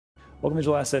Welcome to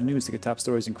Digital Asset News to get top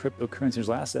stories in cryptocurrency and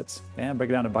digital assets and break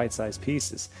it down to bite-sized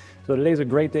pieces. So today's a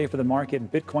great day for the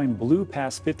market. Bitcoin blew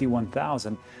past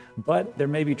 51,000, but there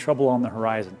may be trouble on the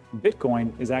horizon.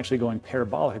 Bitcoin is actually going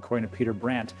parabolic according to Peter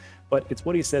Brandt, but it's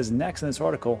what he says next in this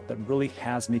article that really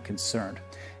has me concerned.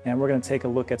 And we're going to take a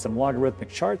look at some logarithmic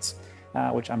charts,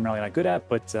 which I'm really not good at,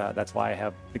 but that's why I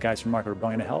have the guys from Market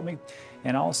Rebellion to help me.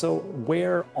 And also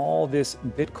where all this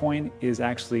Bitcoin is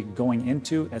actually going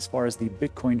into as far as the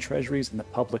Bitcoin treasuries and the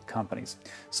public companies.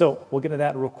 So we'll get to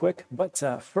that real quick. But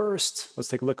first, let's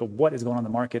take a look at what is going on in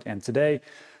the market. And today,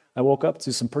 I woke up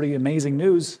to some pretty amazing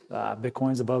news.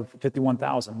 Bitcoin's above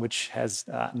 51,000, which has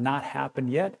not happened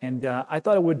yet. And I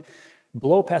thought it would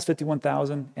blow past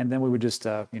 51,000, and then we would just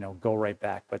go right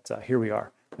back. But here we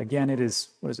are. Again, it is,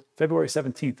 February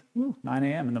 17th, 9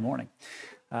 a.m. in the morning.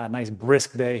 Nice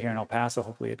brisk day here in El Paso.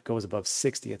 Hopefully it goes above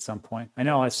 60 at some point. I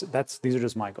know these are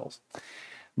just my goals.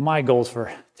 My goals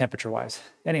for temperature-wise.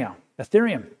 Anyhow,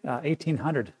 Ethereum,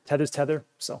 1,800. Tether's Tether,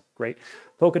 so great.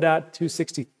 Polkadot,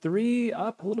 263,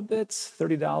 up a little bit,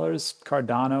 $30.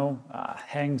 Cardano,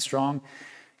 hanging strong.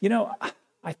 You know,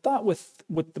 I thought with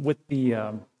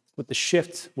the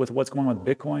shift with what's going on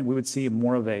with Bitcoin, we would see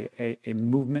more of a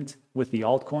movement with the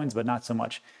altcoins, but not so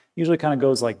much. Usually kind of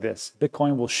goes like this.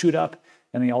 Bitcoin will shoot up,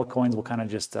 and the altcoins will kind of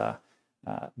just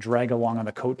drag along on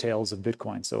the coattails of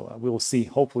Bitcoin. So we will see.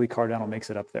 Hopefully, Cardano makes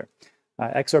it up there.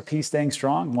 XRP staying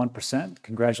strong, 1%.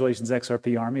 Congratulations,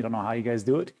 XRP Army. Don't know how you guys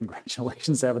do it.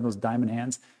 Congratulations having those diamond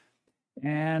hands.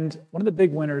 And one of the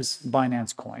big winners,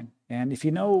 Binance Coin. And if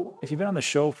you've been on the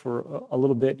show for a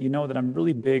little bit, you know that I'm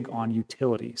really big on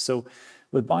utility. So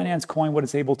with Binance Coin, what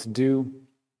it's able to do,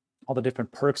 all the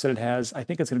different perks that it has, I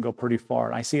think it's going to go pretty far.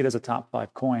 And I see it as a top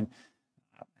 5 coin.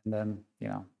 And then,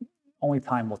 only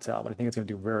time will tell, but I think it's going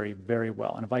to do very, very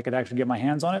well. And if I could actually get my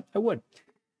hands on it, I would.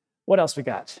 What else we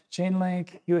got?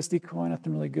 Chainlink, USD coin,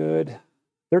 nothing really good.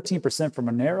 13% for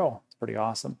Monero. It's pretty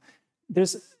awesome.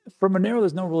 For Monero,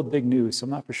 there's no real big news, so I'm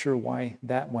not for sure why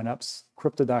that went up.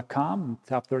 Crypto.com,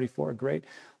 top 34, great.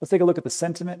 Let's take a look at the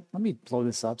sentiment. Let me blow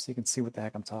this up so you can see what the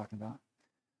heck I'm talking about.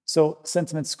 So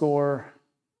sentiment score,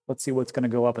 let's see what's going to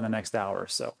go up in the next hour or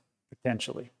so,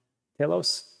 potentially.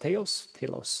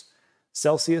 Telos.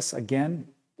 Celsius, again,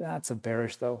 that's a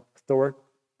bearish though. Thor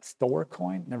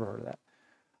coin, never heard of that.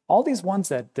 All these ones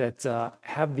that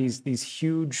have these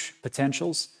huge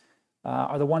potentials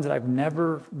are the ones that I've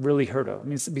never really heard of. I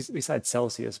mean, besides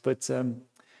Celsius, but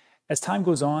as time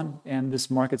goes on and this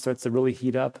market starts to really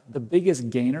heat up, the biggest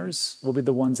gainers will be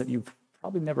the ones that you've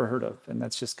probably never heard of. And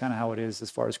that's just kind of how it is as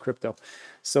far as crypto.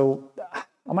 So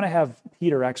I'm going to have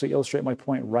Peter actually illustrate my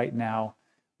point right now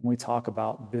when we talk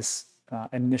about this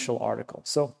initial article.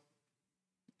 So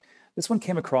this one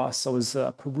came across, I was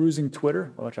perusing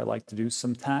Twitter, which I like to do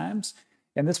sometimes.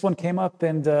 And this one came up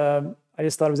and I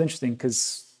just thought it was interesting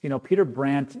because, Peter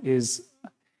Brandt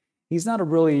he's not a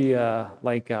really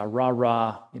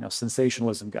rah-rah,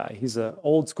 sensationalism guy. He's an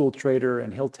old school trader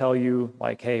and he'll tell you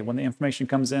like, hey, when the information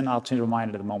comes in, I'll change my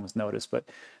mind at a moment's notice, but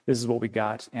this is what we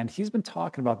got. And he's been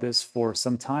talking about this for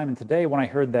some time. And today when I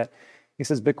heard that he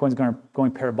says Bitcoin's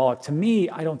going parabolic, to me,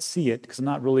 I don't see it because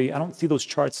I don't see those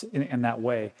charts in that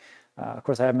way. Of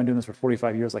course, I haven't been doing this for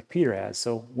 45 years like Peter has.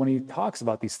 So when he talks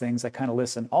about these things, I kind of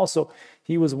listen. Also,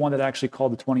 he was the one that actually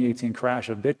called the 2018 crash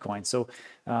of Bitcoin. So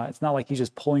it's not like he's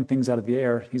just pulling things out of the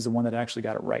air. He's the one that actually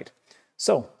got it right.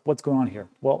 So what's going on here?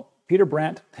 Well, Peter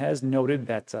Brandt has noted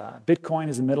that Bitcoin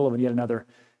is in the middle of yet another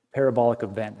parabolic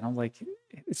event. And I'm like,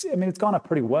 it's gone up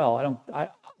pretty well.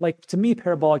 To me,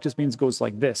 parabolic just means it goes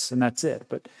like this and that's it.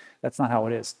 But that's not how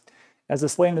it is. As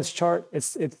displayed in this chart,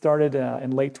 it started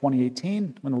in late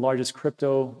 2018 when the largest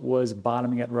crypto was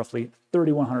bottoming at roughly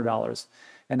 $3,100.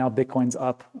 And now Bitcoin's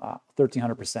up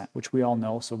 1,300%, which we all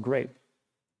know, so great.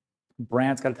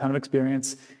 Brandt's got a ton of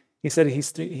experience. He said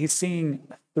he's seeing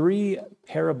 3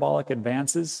 parabolic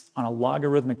advances on a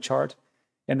logarithmic chart,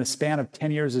 and the span of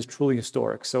 10 years is truly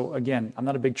historic. So again, I'm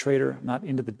not a big trader, I'm not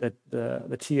into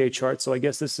the TA chart, so I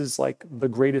guess this is like the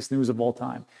greatest news of all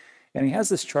time. And he has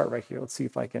this chart right here. Let's see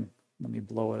if I can. Let me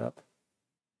blow it up.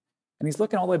 And he's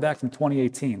looking all the way back from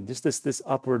 2018, just this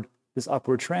upward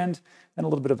trend, and a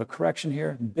little bit of a correction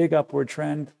here, big upward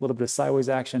trend, a little bit of sideways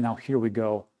action. Now here we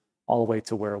go all the way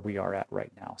to where we are at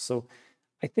right now. So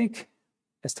I think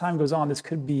as time goes on, this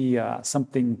could be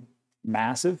something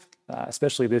massive,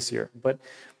 especially this year. But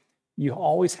you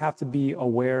always have to be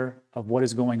aware of what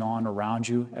is going on around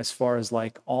you as far as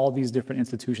like all these different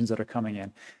institutions that are coming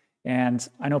in. And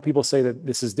I know people say that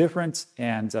this is different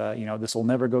and, this will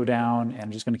never go down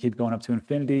and just going to keep going up to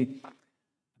infinity.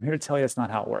 I'm here to tell you that's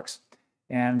not how it works.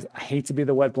 And I hate to be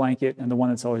the wet blanket and the one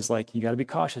that's always like, you got to be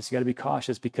cautious. You got to be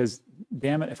cautious because,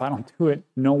 damn it, if I don't do it,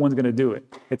 no one's going to do it.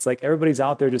 It's like everybody's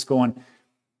out there just going,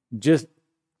 just,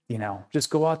 you know, just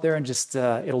go out there and just,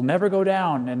 it'll never go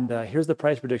down. And here's the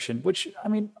price prediction, which, I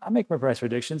mean, I make my price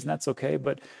predictions and that's okay.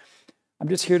 But I'm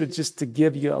just here to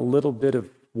give you a little bit of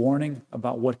warning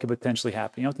about what could potentially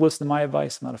happen. You don't have to listen to my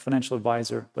advice. I'm not a financial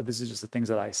advisor, but this is just the things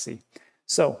that I see.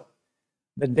 So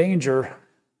the danger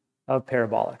of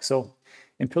parabolic. So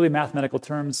in purely mathematical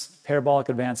terms, parabolic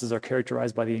advances are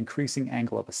characterized by the increasing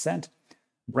angle of ascent.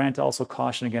 Brandt also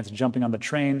cautioned against jumping on the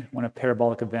train when a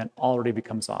parabolic event already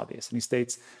becomes obvious. And he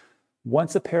states,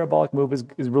 once a parabolic move is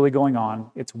really going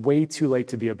on, it's way too late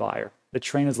to be a buyer. The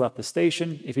train has left the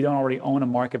station. If you don't already own a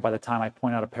market by the time I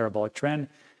point out a parabolic trend,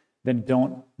 then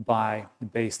don't buy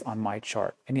based on my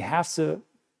chart. And you have to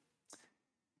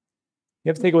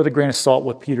take it with a grain of salt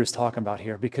what Peter's talking about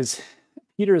here, because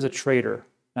Peter is a trader.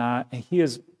 And he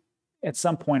is, at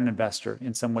some point, an investor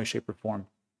in some way, shape, or form.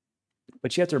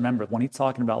 But you have to remember, when he's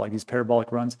talking about like these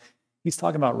parabolic runs, he's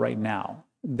talking about right now.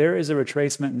 There is a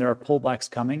retracement and there are pullbacks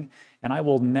coming. And I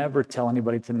will never tell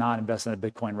anybody to not invest in a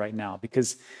Bitcoin right now,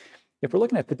 because if we're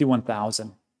looking at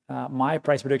 51,000, my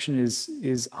price prediction is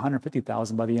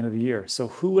 150,000 by the end of the year. So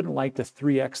who wouldn't like to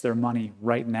 3x their money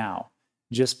right now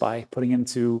just by putting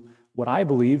into what I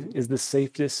believe is the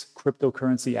safest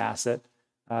cryptocurrency asset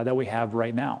that we have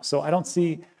right now? So I don't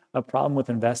see a problem with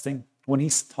investing. When he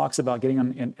talks about getting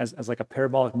on as like a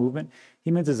parabolic movement,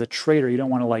 he means as a trader, you don't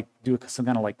want to like do some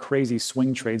kind of like crazy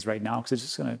swing trades right now because it's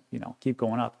just going to, you know, keep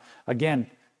going up. Again,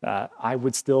 I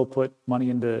would still put money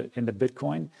into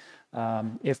Bitcoin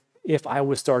if I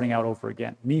was starting out over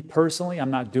again. Me personally,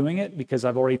 I'm not doing it because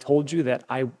I've already told you that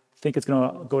I think it's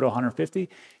going to go to 150,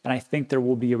 and I think there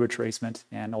will be a retracement,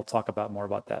 and I'll talk about more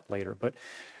about that later. But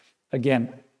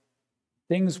again,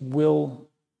 things will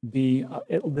be,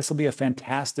 this will be a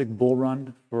fantastic bull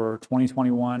run for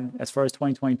 2021. As far as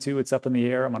 2022, it's up in the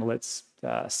air. I'm going to let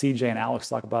CJ and Alex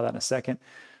talk about that in a second.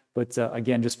 But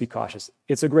again, just be cautious.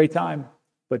 It's a great time,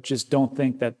 but just don't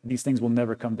think that these things will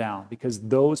never come down, because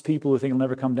those people who think it'll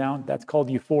never come down, that's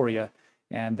called euphoria,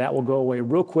 and that will go away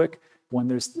real quick when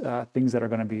there's things that are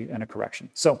going to be in a correction.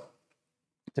 So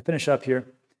to finish up here,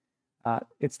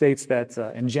 it states that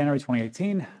in January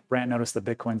 2018, Brandt noticed that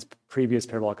Bitcoin's previous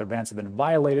parabolic advance had been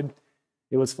violated.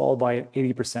 It was followed by an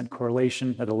 80%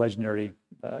 correlation that the legendary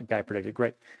guy predicted.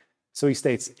 Great. So he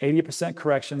states 80%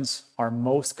 corrections are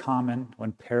most common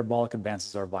when parabolic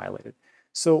advances are violated.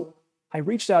 So I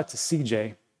reached out to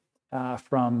CJ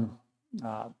from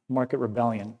Market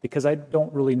Rebellion because I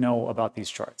don't really know about these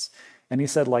charts. And he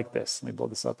said like this, let me blow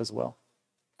this up as well.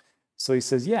 So he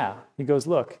says, yeah, he goes,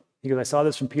 look, he goes, I saw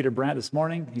this from Peter Brandt this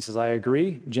morning. He says, I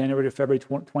agree. January to February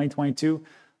 2022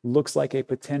 looks like a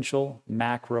potential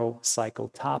macro cycle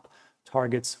top,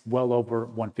 targets well over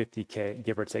 150K,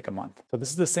 give or take a month. So this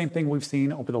is the same thing we've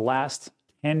seen over the last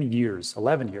 10 years,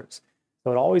 11 years.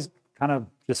 So it always kind of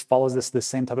just follows this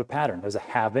same type of pattern. There's a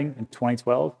halving in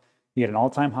 2012. You get an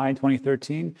all-time high in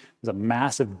 2013. There's a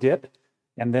massive dip.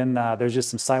 And then there's just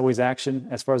some sideways action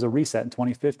as far as a reset in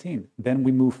 2015. Then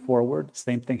we move forward.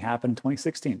 Same thing happened in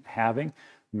 2016. Halving,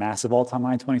 massive all-time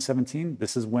high in 2017.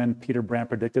 This is when Peter Brandt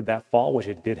predicted that fall, which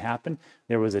it did happen.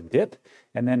 There was a dip.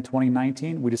 And then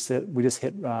 2019, we just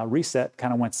hit reset,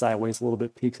 kind of went sideways a little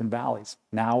bit, peaks and valleys.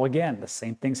 Now again, the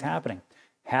same thing's happening.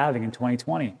 Halving in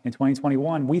 2020. In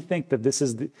 2021, we think that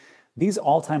these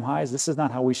all-time highs, this is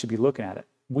not how we should be looking at it.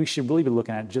 We should really be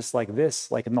looking at it just like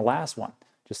this, like in the last one.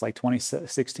 Just like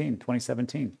 2016,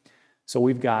 2017. So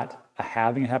we've got a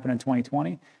halving happen in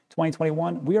 2020.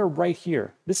 2021, we are right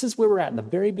here. This is where we're at in the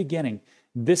very beginning.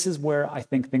 This is where I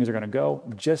think things are going to go.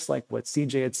 Just like what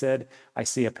CJ had said, I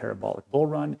see a parabolic bull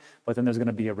run, but then there's going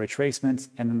to be a retracement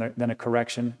and then a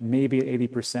correction, maybe at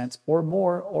 80% or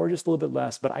more, or just a little bit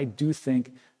less. But I do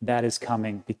think that is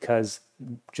coming because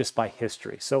just by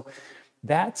history. So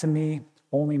that to me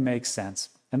only makes sense.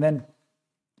 And then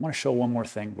I want to show one more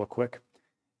thing real quick.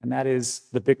 And that is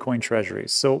the Bitcoin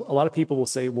treasuries. So a lot of people will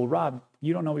say, well, Rob,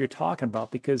 you don't know what you're talking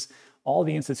about because all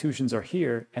the institutions are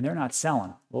here and they're not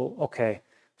selling. Well, okay,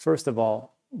 first of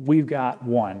all, we've got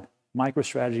one.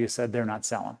 MicroStrategy has said they're not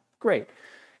selling. Great.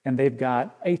 And they've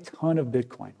got a ton of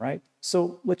Bitcoin, right?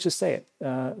 So let's just say it.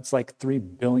 It's like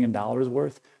 $3 billion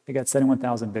worth. They got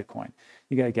 71,000 Bitcoin.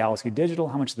 You got Galaxy Digital.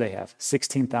 How much do they have?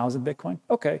 16,000 Bitcoin.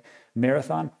 Okay.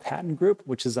 Marathon Patent Group,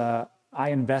 which is I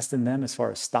invest in them as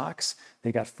far as stocks.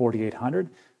 They got 4,800.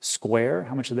 Square,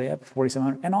 how much do they have?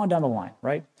 4,700, and on down the line,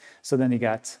 right? So then you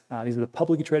got, these are the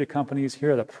publicly traded companies.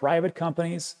 Here are the private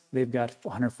companies. They've got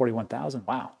 141,000.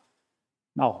 Wow.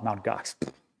 Oh, Mt. Gox.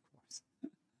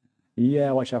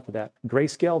 Yeah, watch out for that.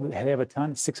 Grayscale, they have a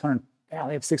ton, 600, yeah,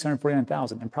 they have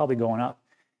 649,000 and probably going up.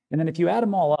 And then if you add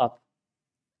them all up,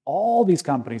 all these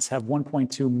companies have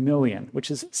 1.2 million,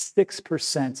 which is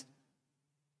 6%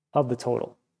 of the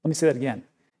total. Let me say that again.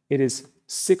 It is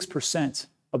 6%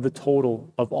 of the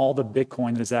total of all the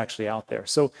Bitcoin that is actually out there.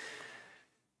 So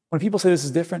when people say this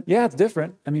is different, yeah, it's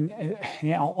different. I mean,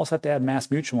 yeah, I'll also have to add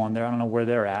Mass Mutual on there. I don't know where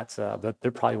they're at, but they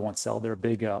probably won't sell. They're a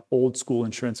big old school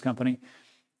insurance company.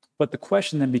 But the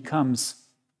question then becomes,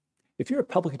 if you're a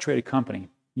publicly traded company,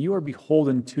 you are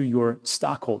beholden to your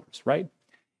stockholders, right?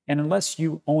 And unless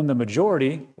you own the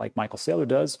majority, like Michael Saylor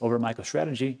does over at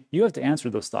MicroStrategy, you have to answer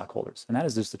those stockholders. And that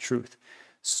is just the truth.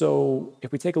 So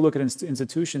if we take a look at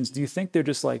institutions, do you think they're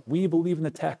just like, we believe in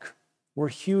the tech. We're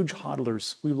huge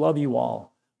hodlers. We love you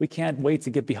all. We can't wait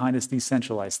to get behind this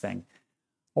decentralized thing.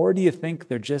 Or do you think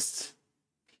they're just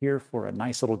here for a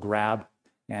nice little grab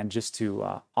and just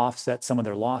to offset some of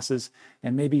their losses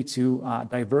and maybe to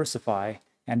diversify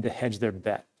and to hedge their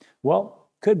bet? Well,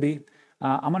 could be.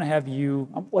 I'm going to have you,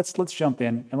 let's jump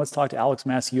in and let's talk to Alex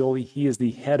Mascioli. He is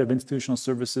the head of institutional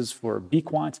services for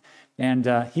BQuant,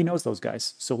 and he knows those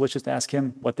guys. So let's just ask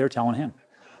him what they're telling him.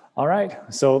 All right,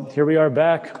 so here we are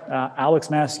back. Alex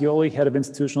Mascioli, head of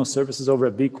institutional services over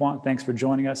at BQuant. Thanks for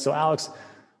joining us. So Alex,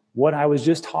 what I was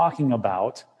just talking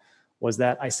about was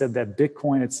that I said that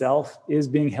Bitcoin itself is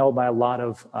being held by a lot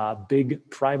of big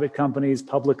private companies,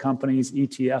 public companies,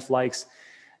 ETF likes.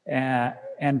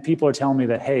 And people are telling me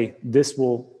that, hey,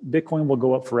 Bitcoin will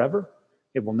go up forever.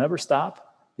 It will never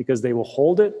stop because they will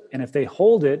hold it. And if they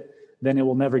hold it, then it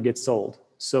will never get sold.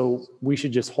 So we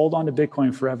should just hold on to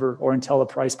Bitcoin forever or until the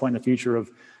price point in the future of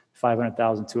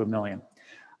 500,000 to $1 million.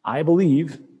 I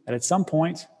believe that at some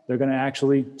point they're going to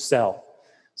actually sell.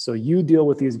 So you deal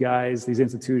with these guys, these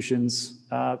institutions.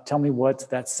 Tell me what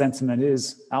that sentiment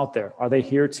is out there. Are they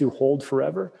here to hold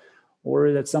forever? Or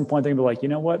at some point they're going to be like, you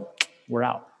know what, we're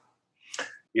out?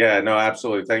 Yeah, no,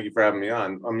 absolutely. Thank you for having me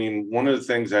on. I mean, one of the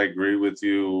things I agree with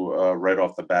you right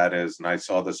off the bat is, and I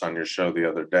saw this on your show the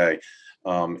other day,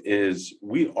 is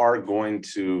we are going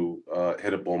to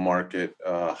hit a bull market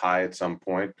high at some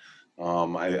point.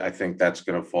 I think that's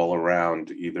going to fall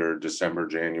around either December,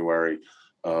 January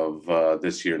of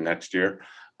this year, next year.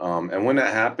 And when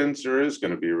that happens, there is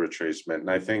going to be a retracement.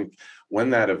 And I think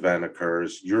when that event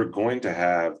occurs, you're going to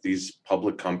have these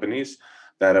public companies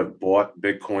that have bought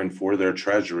Bitcoin for their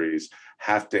treasuries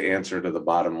have to answer to the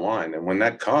bottom line. And when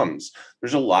that comes,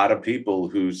 there's a lot of people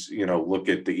who's, look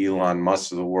at the Elon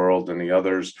Musk of the world and the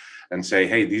others and say,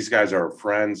 hey, these guys are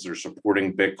friends. They're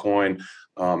supporting Bitcoin.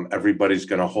 Everybody's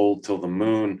going to hold till the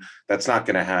moon. That's not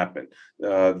going to happen.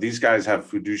 These guys have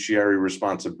fiduciary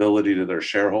responsibility to their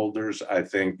shareholders. I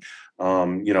think,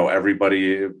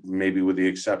 everybody, maybe with the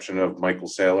exception of Michael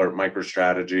Saylor at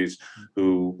MicroStrategies,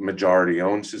 who majority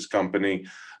owns his company.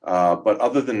 But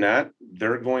other than that,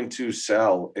 they're going to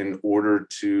sell in order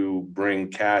to bring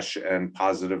cash and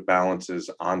positive balances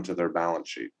onto their balance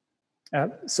sheet.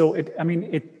 So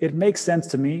it makes sense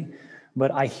to me,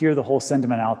 but I hear the whole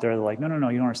sentiment out there. They're like, no,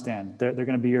 you don't understand. They're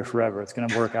going to be here forever. It's going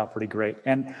to work out pretty great.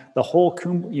 And the whole,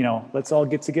 let's all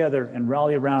get together and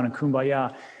rally around and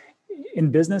kumbaya.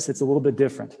 In business, it's a little bit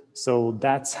different. So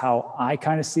that's how I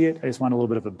kind of see it. I just want a little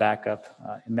bit of a backup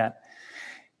in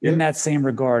that same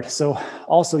regard. So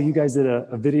also you guys did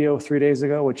a video 3 days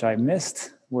ago, which I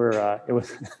missed, where it was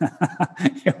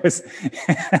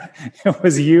it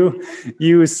was you,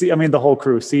 the whole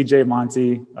crew, CJ,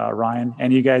 Monty, Ryan,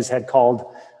 and you guys had called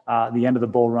the end of the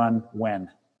bull run when?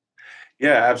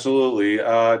 Yeah, absolutely.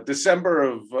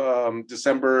 December,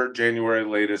 January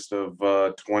latest of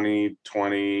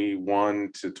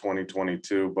 2021 to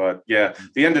 2022. But yeah,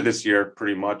 the end of this year,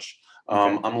 pretty much.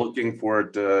 Okay. I'm looking for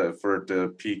it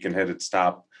to peak and hit its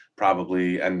top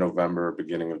probably end November,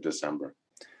 beginning of December.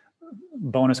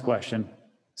 Bonus question.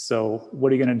 So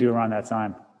what are you going to do around that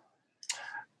time?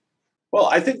 Well,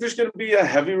 I think there's going to be a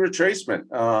heavy retracement.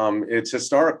 It's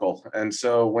historical. And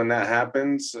so when that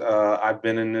happens, I've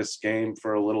been in this game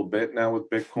for a little bit now with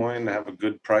Bitcoin. I have a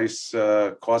good price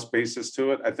cost basis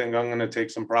to it. I think I'm going to take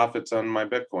some profits on my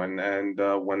Bitcoin. And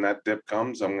when that dip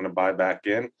comes, I'm going to buy back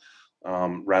in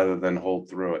rather than hold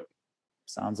through it.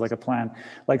 Sounds like a plan.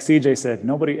 Like CJ said,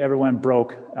 nobody ever went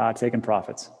broke taking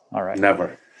profits. All right.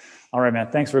 Never. All right,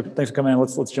 man. Thanks for coming in.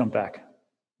 Let's jump back.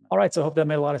 All right, so I hope that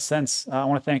made a lot of sense. I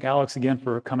want to thank Alex again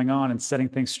for coming on and setting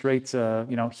things straight.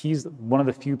 He's one of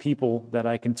the few people that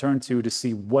I can turn to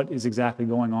see what is exactly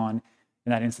going on in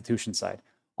that institution side.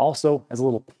 Also, as a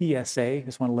little PSA,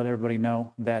 just want to let everybody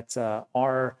know that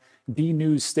our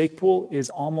B-News stake pool is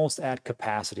almost at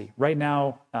capacity. Right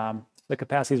now, the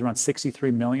capacity is around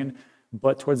 63 million.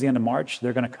 but towards the end of March,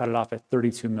 they're going to cut it off at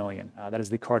 32 million. That is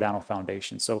the Cardano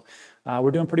Foundation. So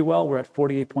we're doing pretty well. We're at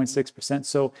 48.6%.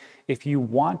 So if you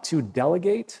want to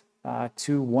delegate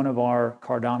to one of our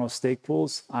Cardano stake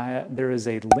pools, there is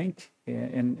a link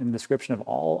in the description of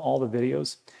all the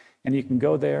videos, and you can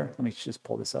go there. Let me just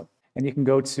pull this up. And you can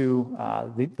go to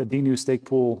the DNews stake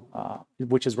pool,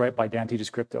 which is right by Dan Teaches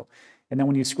Crypto. And then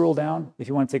when you scroll down, if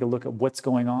you want to take a look at what's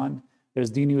going on,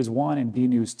 there's DNews 1 and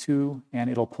DNews 2, and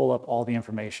it'll pull up all the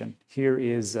information. Here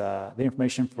is the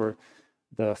information for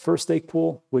the first stake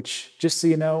pool, which, just so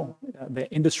you know, the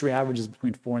industry average is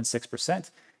between 4 and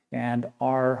 6%. And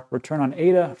our return on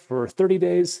ADA for 30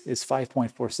 days is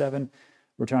 5.47.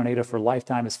 Return on ADA for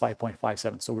lifetime is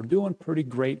 5.57. So we're doing pretty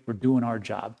great. We're doing our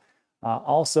job.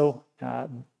 Also,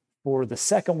 for the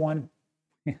second one,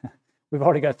 we've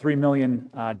already got 3 million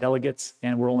delegates,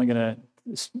 and we're only going to,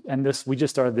 and this, we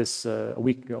just started this a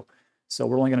week ago. So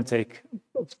we're only going to take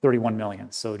 31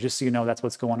 million. So just so you know, that's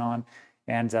what's going on.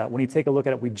 And when you take a look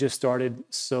at it, we just started.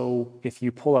 So if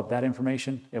you pull up that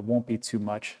information, it won't be too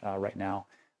much right now.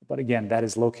 But again, that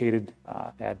is located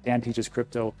at Dan Teaches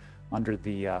Crypto under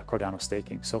the Cardano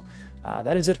staking. So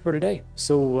that is it for today.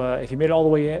 So if you made it all the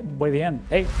way to the end,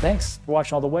 hey, thanks for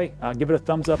watching all the way. Give it a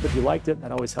thumbs up if you liked it.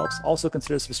 That always helps. Also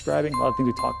consider subscribing. A lot of things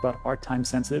we talk about are time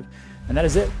sensitive. And that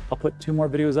is it. I'll put 2 more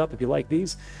videos up if you like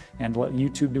these, and let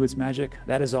YouTube do its magic.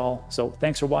 That is all. So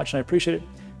thanks for watching. I appreciate it.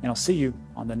 And I'll see you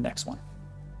on the next one.